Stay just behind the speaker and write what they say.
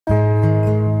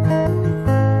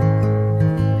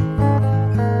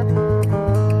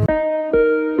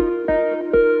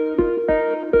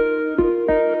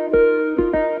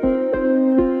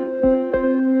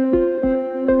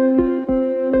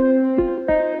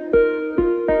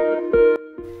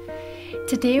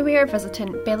Today we are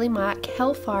visiting Bellymack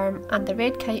Hill Farm and the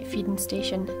Red Kite Feeding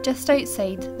Station just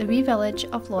outside the wee village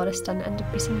of Laurieston in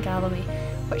Dumfries and Galloway,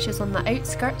 which is on the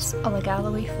outskirts of the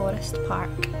Galloway Forest Park.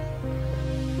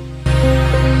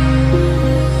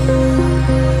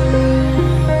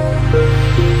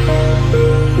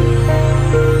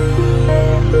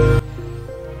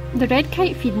 The Red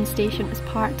Kite Feeding Station is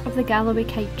part of the Galloway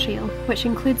Kite Trail, which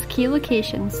includes key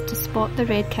locations to spot the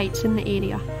red kites in the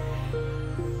area.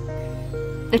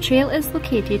 The trail is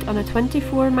located on a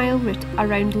 24-mile route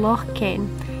around Loch Ken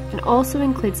and also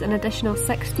includes an additional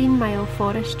 16-mile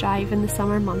forest drive in the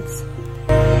summer months.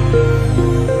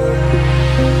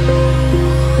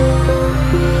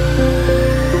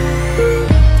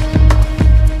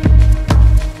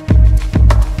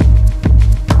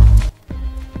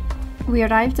 We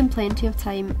arrived in plenty of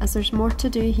time as there's more to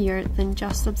do here than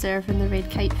just observing the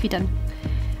red kite feeding.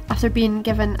 After being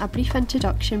given a brief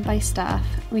introduction by staff,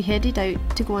 we headed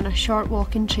out to go on a short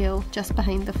walking trail just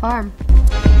behind the farm.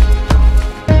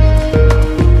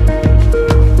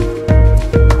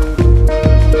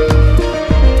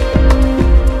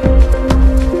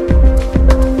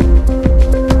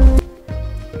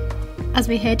 As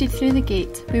we headed through the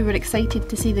gate, we were excited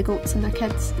to see the goats and their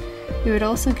kids. We were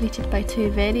also greeted by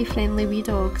two very friendly wee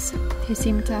dogs who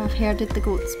seemed to have herded the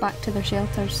goats back to their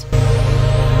shelters.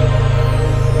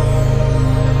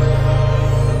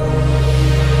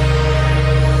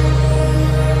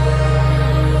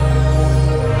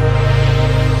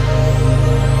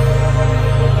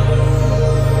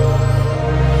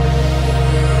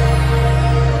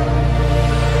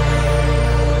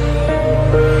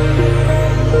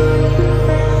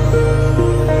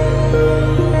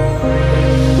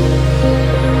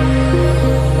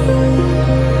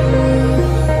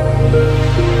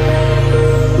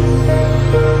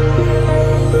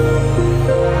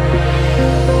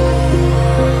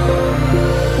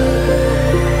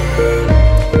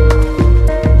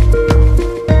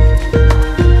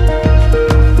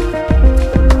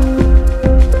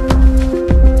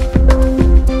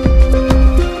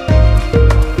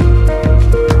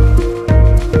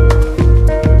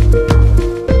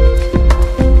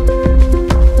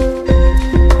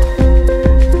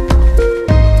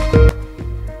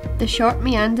 The short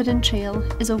meandering trail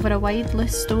is over a wide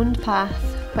loose stoned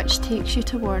path which takes you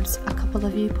towards a couple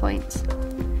of viewpoints.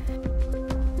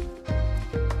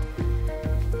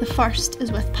 The first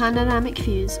is with panoramic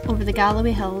views over the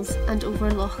Galloway Hills and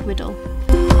over Loch Ken.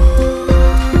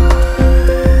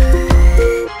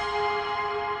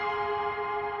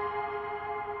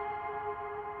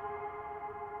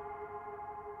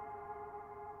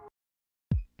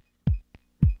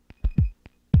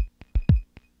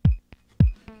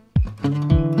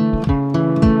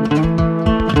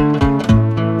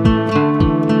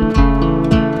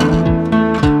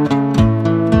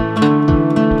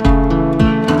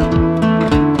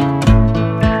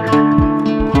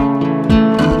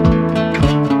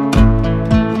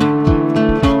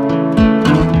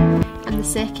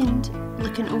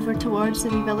 Looking over towards the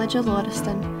wee village of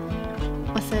Laurieston,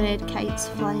 with the red kites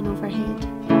flying overhead.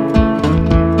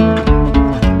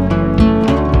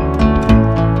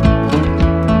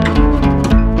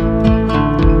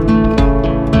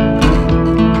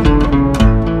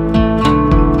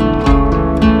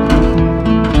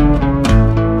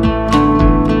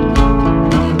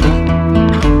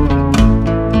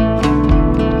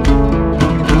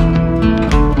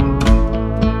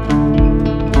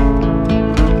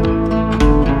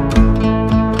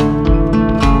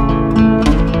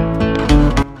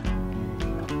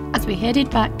 As we headed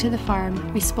back to the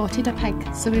farm, we spotted a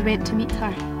pig, so we went to meet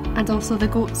her, and also the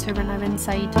goats who were now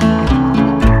inside.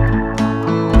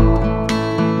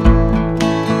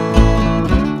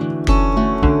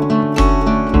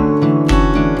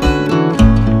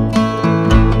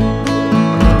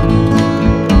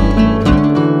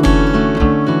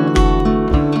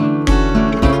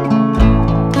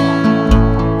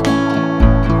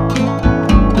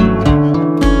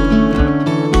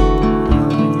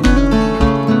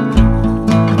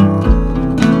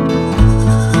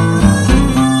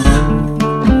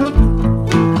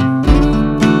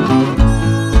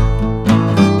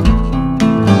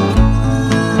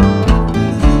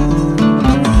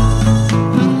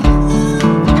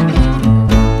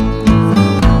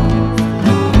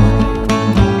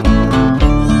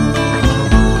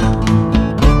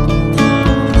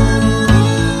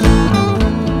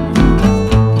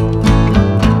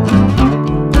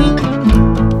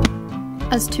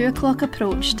 As 2 o'clock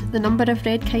approached, the number of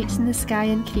red kites in the sky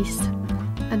increased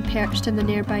and perched in the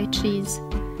nearby trees.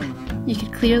 You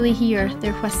could clearly hear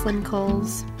their whistling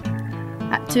calls.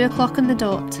 At 2 o'clock on the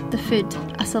dot, the food,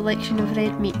 a selection of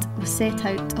red meat, was set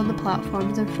out on the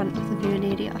platforms in front of the viewing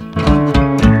area.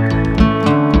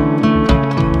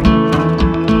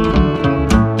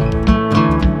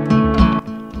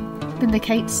 Then the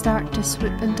kites start to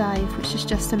swoop and dive, which is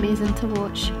just amazing to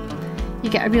watch. You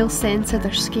get a real sense of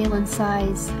their scale and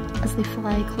size as they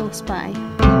fly close by.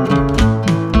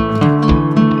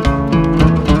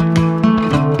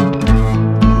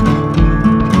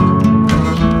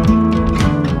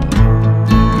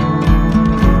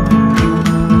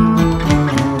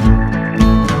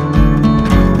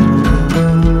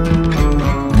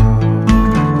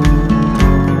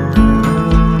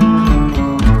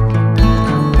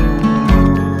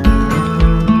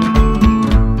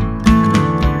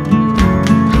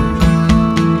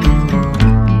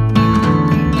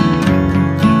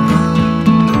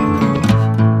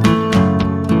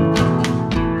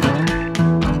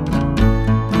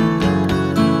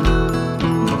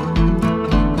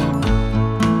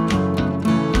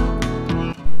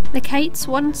 The kites,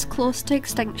 once close to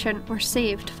extinction, were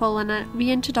saved following a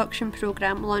reintroduction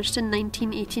programme launched in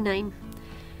 1989.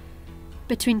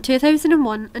 Between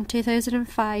 2001 and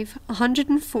 2005,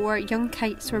 104 young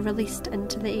kites were released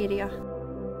into the area.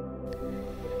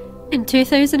 In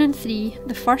 2003,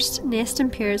 the first nesting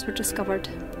pairs were discovered.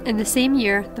 In the same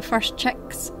year, the first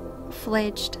chicks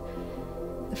fledged,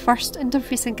 the first in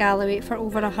Dumfries and Galloway for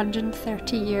over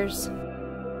 130 years.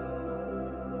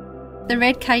 The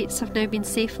red kites have now been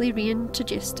safely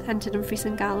reintroduced into Dumfries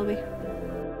and Galloway.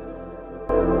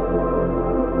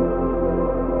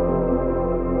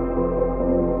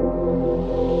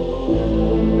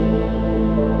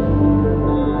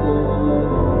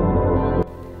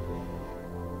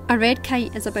 A red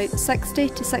kite is about 60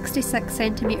 to 66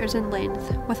 centimetres in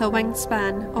length, with a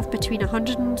wingspan of between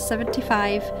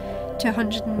 175 to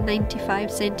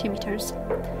 195 centimetres.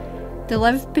 They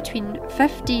live between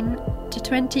 15 to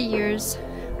 20 years,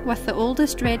 with the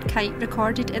oldest red kite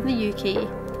recorded in the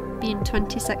UK being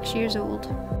 26 years old.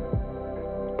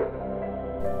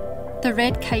 The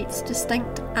red kite's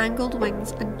distinct angled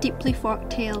wings and deeply forked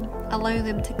tail allow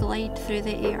them to glide through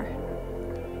the air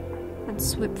and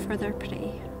swoop for their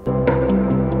prey.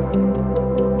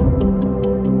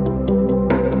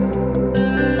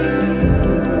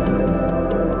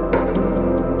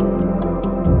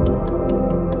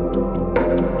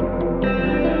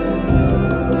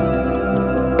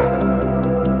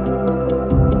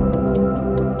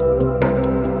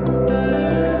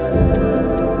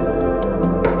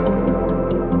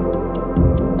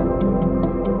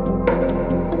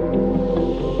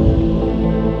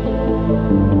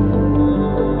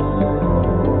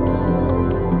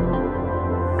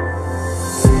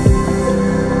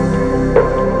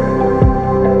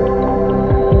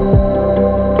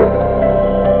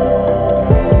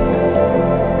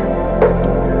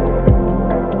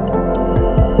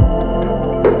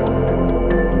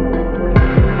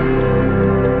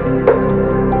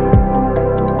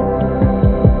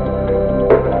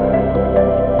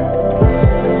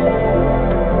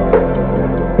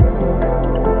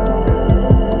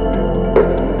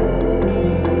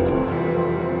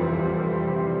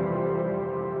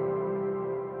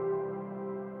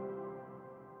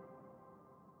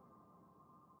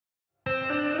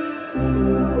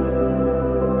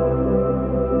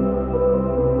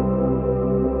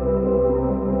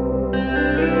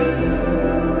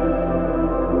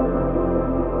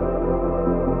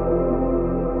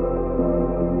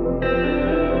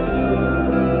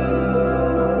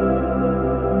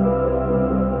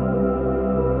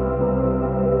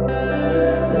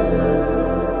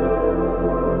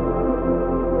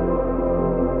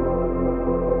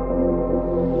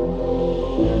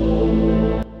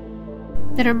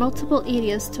 There are multiple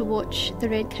areas to watch the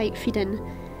red kite feed in,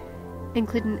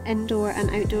 including indoor and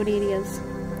outdoor areas.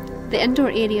 The indoor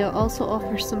area also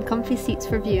offers some comfy seats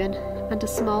for viewing and a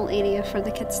small area for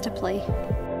the kids to play.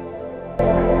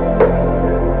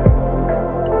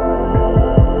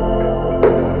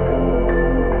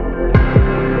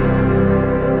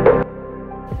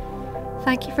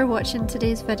 Thank you for watching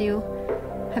today's video.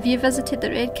 Have you visited the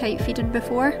red kite feeding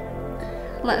before?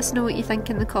 Let us know what you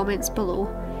think in the comments below.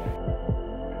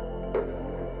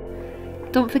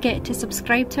 Don't forget to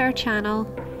subscribe to our channel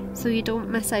so you don't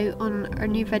miss out on our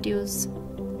new videos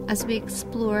as we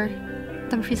explore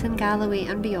Dumfries and Galloway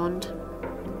and beyond.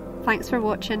 Thanks for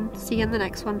watching, see you in the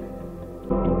next one.